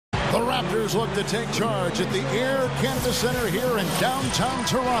The Raptors look to take charge at the Air Canada Center here in downtown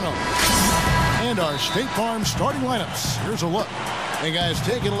Toronto. And our State Farm starting lineups. Here's a look. Hey, guys,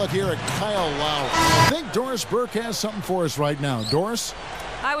 taking a look here at Kyle Lowry. I think Doris Burke has something for us right now. Doris?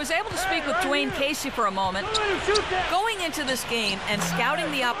 I was able to speak with Dwayne Casey for a moment. Going into this game and scouting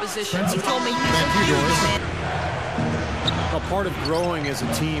the opposition, he told me he's a huge fan. A part of growing as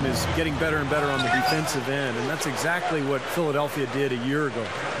a team is getting better and better on the defensive end, and that's exactly what Philadelphia did a year ago.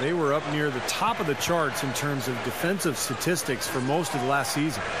 They were up near the top of the charts in terms of defensive statistics for most of the last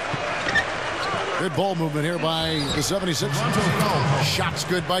season. Good ball movement here by the 76ers. Shots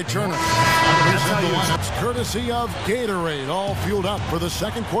good by Turner. Courtesy of Gatorade, all fueled up for the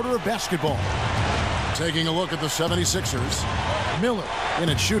second quarter of basketball. Taking a look at the 76ers. Miller in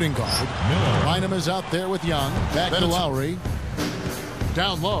at shooting guard. Bynum is out there with Young. Back to Lowry.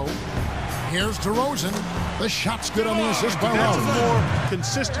 Down low. Here's DeRozan. The shot's good on the assist by Lowry. That's a more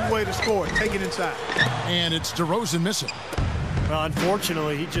consistent way to score. Take it inside. And it's DeRozan missing. Well,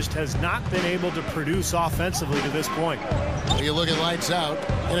 unfortunately, he just has not been able to produce offensively to this point. You look at lights out,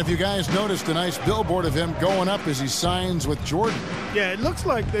 and if you guys noticed a nice billboard of him going up as he signs with Jordan. Yeah, it looks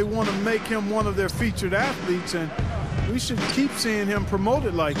like they want to make him one of their featured athletes, and we should keep seeing him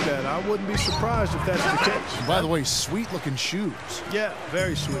promoted like that. I wouldn't be surprised if that's the case. By the way, sweet-looking shoes. Yeah,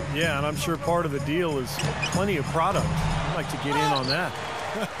 very sweet. Yeah, and I'm sure part of the deal is plenty of product. I'd like to get in on that.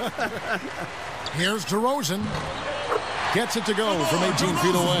 Here's DeRozan. Gets it to go from 18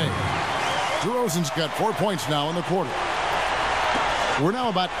 feet away. DeRozan's got 4 points now in the quarter. We're now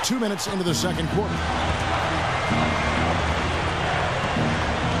about 2 minutes into the second quarter.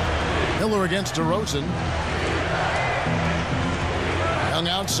 Miller against DeRozan. Young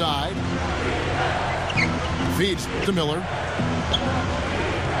outside. Feeds to Miller.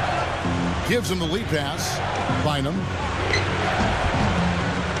 Gives him the lead pass. Bynum.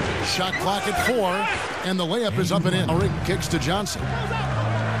 Shot clock at 4, and the layup is up and in. Lowry kicks to Johnson.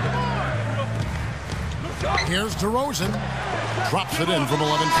 Here's DeRozan. Drops it in from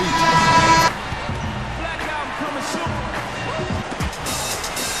 11 feet.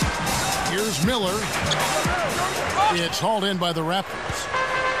 Here's Miller. It's hauled in by the Raptors.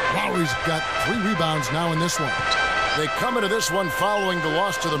 Lowry's got 3 rebounds now in this one. They come into this one following the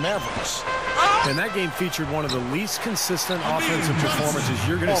loss to the Mavericks. And that game featured one of the least consistent offensive performances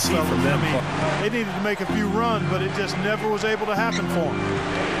you're going to see from them. They needed to make a few runs, but it just never was able to happen for them.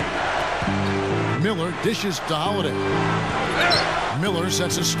 Miller dishes to Holiday. Miller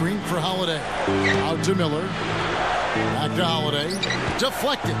sets a screen for Holiday. Out to Miller. Back to Holiday.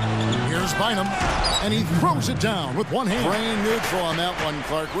 Deflected. Here's Bynum. And he throws it down with one hand. Brain neutral on that one,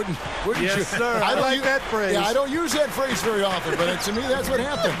 Clark. Wouldn't yes, you? Sir. I like that phrase. Yeah, I don't use that phrase very often, but to me, that's what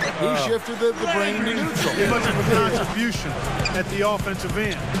happened. He shifted the brain to neutral. Much of a contribution at the offensive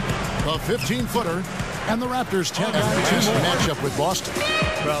end. A 15-footer. And the Raptors 10-9 matchup with Boston.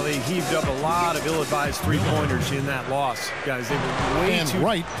 Well, they heaved up a lot of ill-advised three-pointers in that loss. Guys, they were way too...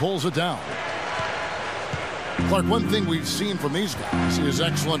 Wright pulls it down. Clark, one thing we've seen from these guys is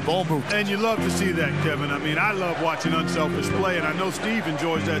excellent ball movement. And you love to see that, Kevin. I mean, I love watching unselfish play, and I know Steve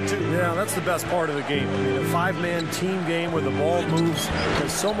enjoys that too. Yeah, that's the best part of the game. I mean, a 5-man team game where the ball moves.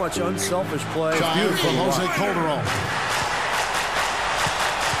 There's so much unselfish play. It's beautiful from Jose Calderon.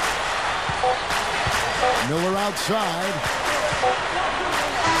 Miller outside.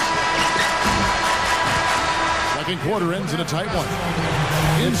 Second quarter ends in a tight one.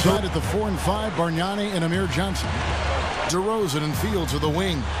 Inside at the 4 and 5, Bargnani and Amir Johnson. DeRozan and Fields are the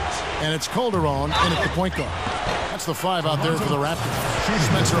wings. And it's Calderon in at the point guard. That's the 5 out there for the Raptors.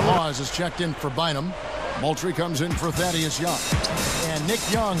 Spencer Hawes is checked in for Bynum. Moultrie comes in for Thaddeus Young. And Nick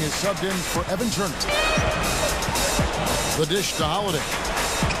Young is subbed in for Evan Turner. The dish to Holiday.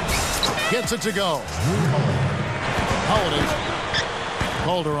 Gets it to go. Holiday.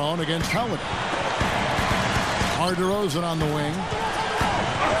 Calderon against Holiday. DeRozan on the wing.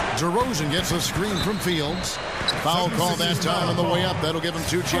 DeRozan gets a screen from Fields. Foul call that time on the way up. That'll give him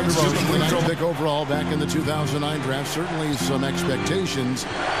 2 chances. The pick overall back in the 2009 draft. Certainly some expectations,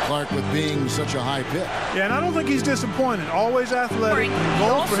 Clark, with being such a high pick. Yeah, and I don't think he's disappointed. Always athletic. He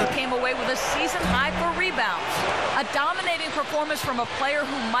also came away with a season high for rebounds. A dominating performance from a player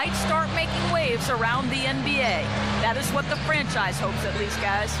who might start making waves around the NBA. That is what the franchise hopes, at least,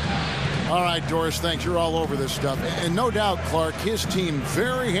 guys. All right, Doris, thanks. You're all over this stuff. And no doubt, Clark, his team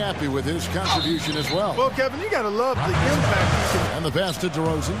very happy with his contribution as well. Well, Kevin, you got to love the impact. And the pass to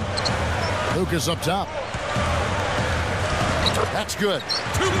DeRozan. Lucas up top. That's good.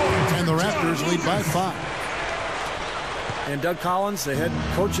 And the Raptors lead by 5. And Doug Collins, the head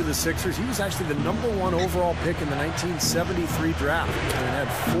coach of the Sixers, he was actually the #1 overall pick in the 1973 draft and had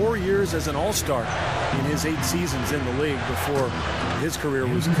 4 years as an all-star in his 8 seasons in the league before his career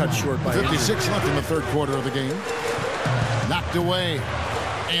was cut short by 56 injury. left in the third quarter of the game. Knocked away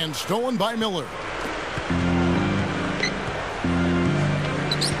and stolen by Miller.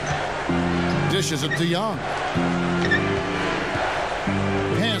 Dishes it to Young.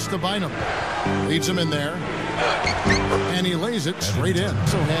 Pass to Bynum. Leads him in there. And he lays it straight in.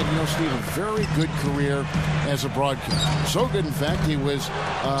 So had, Steve, a very good career as a broadcaster. So good, in fact, he was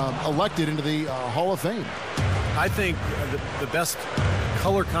elected into the Hall of Fame. I think the best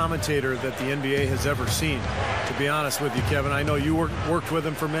color commentator that the NBA has ever seen, to be honest with you, Kevin. I know you worked with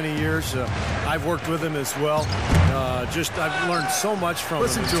him for many years. I've worked with him as well. I've learned so much from him.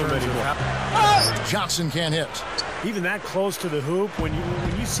 Listen to him anymore. Johnson can't hit. Even that close to the hoop, when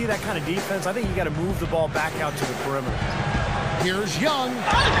you see that kind of defense, I think you got to move the ball back out to the perimeter. Here's Young.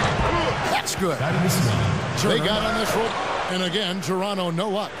 That's good. They got on this roll. And again, Toronto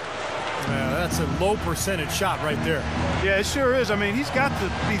no up. That's a low percentage shot right there. Yeah, it sure is. I mean, he's got to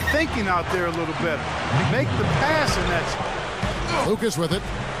be thinking out there a little better. Make the pass, and that's... Lucas with it.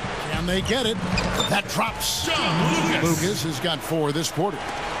 Can they get it? That drops. Lucas has got 4 this quarter.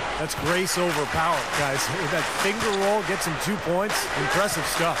 That's grace over power, guys. That finger roll gets him 2 points. Impressive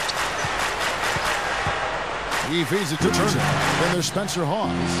stuff. He feeds it to Turner. Then there's Spencer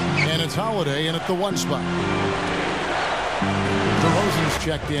Hawes. And it's Holiday in at the 1 spot. DeRozan's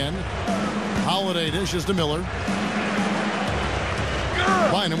checked in. Holiday dishes to Miller.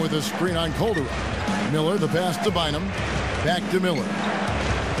 Bynum with a screen on Calderon. Miller, the pass to Bynum. Back to Miller.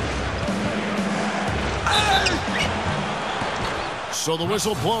 So the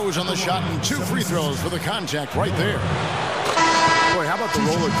whistle blows on the shot and 2 free throws for the contact right there. Boy, how about the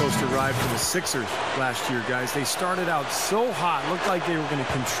roller coaster ride for the Sixers last year, guys? They started out so hot. Looked like they were going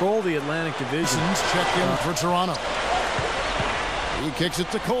to control the Atlantic Division. Checked in for Toronto. He kicks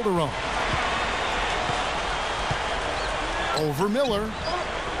it to Calderon. Over Miller.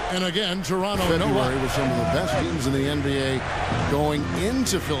 And again, Toronto February with some of the best teams in the NBA going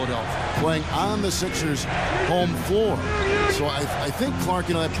into Philadelphia, playing on the Sixers' home floor. So I think, Clark,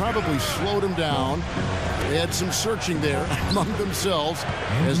 that probably slowed them down. They had some searching there among themselves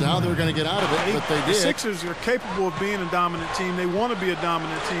as to how they're going to get out of it, but they did. The Sixers are capable of being a dominant team. They want to be a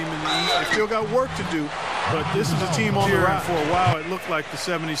dominant team in the East. They still got work to do, but this is a team on the rise. For a while, it looked like the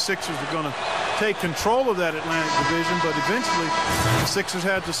 76ers were going to take control of that Atlantic Division, but eventually the Sixers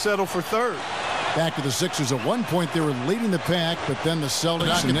had to settle for third. Back to the Sixers. At one point, they were leading the pack, but then the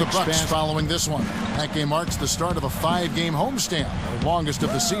Celtics and the Bucks following this one. That game marks the start of a 5-game homestand, the longest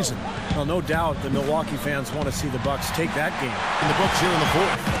of the season. Well, no doubt the Milwaukee fans want to see the Bucks take that game. And the Bucks here in the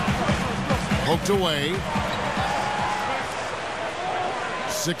 4th. Poked away.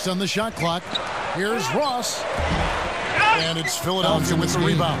 6 on the shot clock. Here's Ross. And it's Philadelphia with the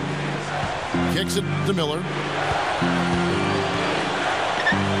rebound. Kicks it to Miller.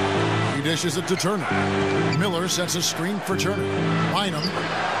 He dishes it to Turner. Miller sets a screen for Turner. Bynum.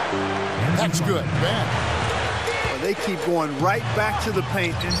 That's good. Bad. Well, they keep going right back to the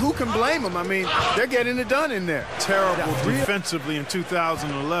paint, and who can blame them? I mean, they're getting it done in there. Terrible defensively in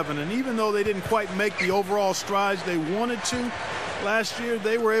 2011, and even though they didn't quite make the overall strides they wanted to last year,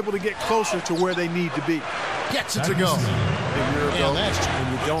 they were able to get closer to where they need to be. Gets it to go. A year ago,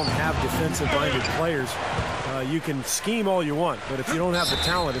 when you don't have defensive-minded players, you can scheme all you want, but if you don't have the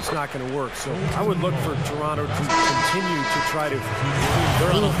talent, it's not going to work. So I would look for Toronto to continue to try to...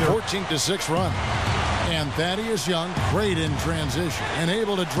 They're on a 14-6 run. And Thaddeus Young, great in transition and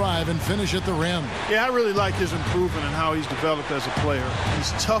able to drive and finish at the rim. Yeah, I really like his improvement and how he's developed as a player.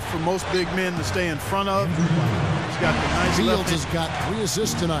 He's tough for most big men to stay in front of. He's got the nice Fields has got 3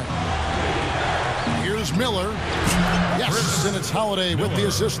 assists tonight. Here's Miller. Yes, and it's Holiday with the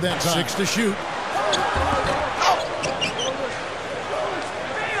assist that time. 6 to shoot.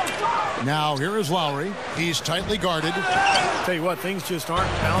 Now here is Lowry. He's tightly guarded. Tell you what, things just aren't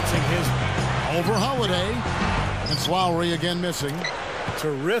bouncing his... Over Holiday. It's Lowry again missing.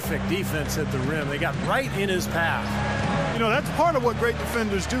 Terrific defense at the rim. They got right in his path. You know, that's part of what great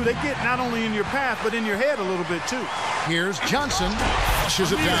defenders do. They get not only in your path, but in your head a little bit, too. Here's Johnson.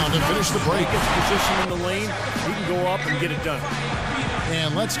 Pushes it down to finish the break. He gets position in the lane. He can go up and get it done.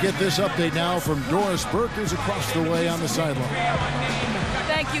 And let's get this update now from Doris Burke, who's across the way on the sideline.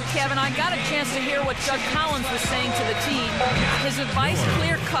 Thank you, Kevin. I got a chance to hear what Doug Collins was saying to the team. His advice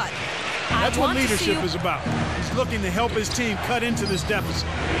clear-cut. That's what leadership is about. He's looking to help his team cut into this deficit.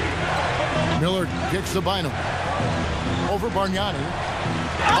 Miller kicks to Bynum. Over Bargnani.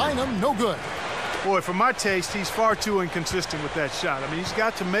 Bynum, no good. Boy, for my taste, he's far too inconsistent with that shot. I mean, he's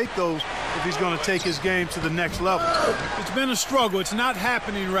got to make those if he's going to take his game to the next level. It's been a struggle. It's not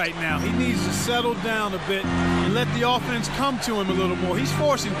happening right now. He needs to settle down a bit and let the offense come to him a little more. He's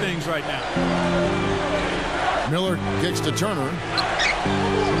forcing things right now. Miller kicks to Turner.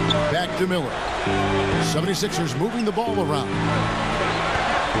 Back to Miller. 76ers moving the ball around.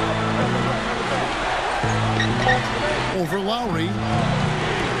 Over Lowry.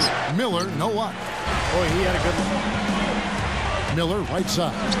 Miller, no luck. Boy, he had a good one. Miller, right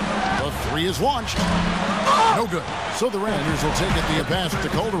side. The three is launched. No good. So the Raptors will take it via pass to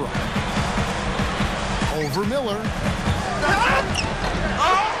Calderon. Over Miller.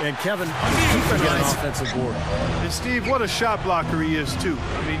 And Kevin, keep an offensive board. And Steve, what a shot blocker he is, too.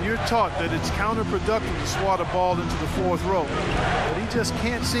 I mean, you're taught that it's counterproductive to swat a ball into the fourth row. But he just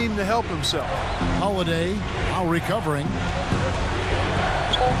can't seem to help himself. Holiday now recovering.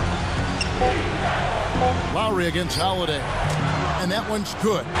 Lowry against Holiday. And that one's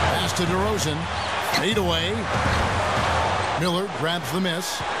good. Pass to DeRozan. Fade away. Miller grabs the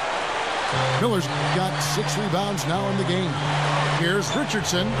miss. Miller's got 6 rebounds now in the game. Here's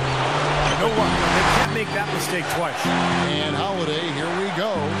Richardson. No one. They can't make that mistake twice. And Holiday, here we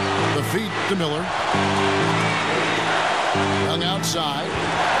go. The feed to Miller. Young outside.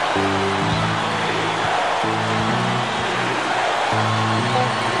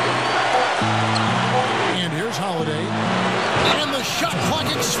 And here's Holiday. And the shot clock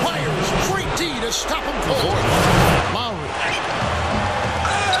expires. Great D to stop him cold. Lowry.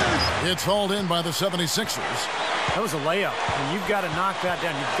 It's hauled in by the 76ers. That was a layup, and you've got to knock that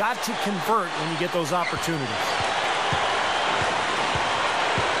down. You've got to convert when you get those opportunities.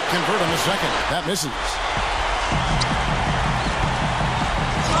 Convert on the second. That misses.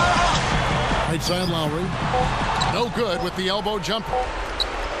 Right side Lowry. No good with the elbow jumper.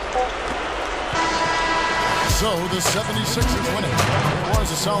 So the 76ers win it. It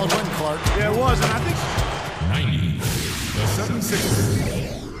was a solid win, Clark. Yeah, it was, and I think 90. The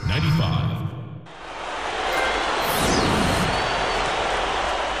 76ers.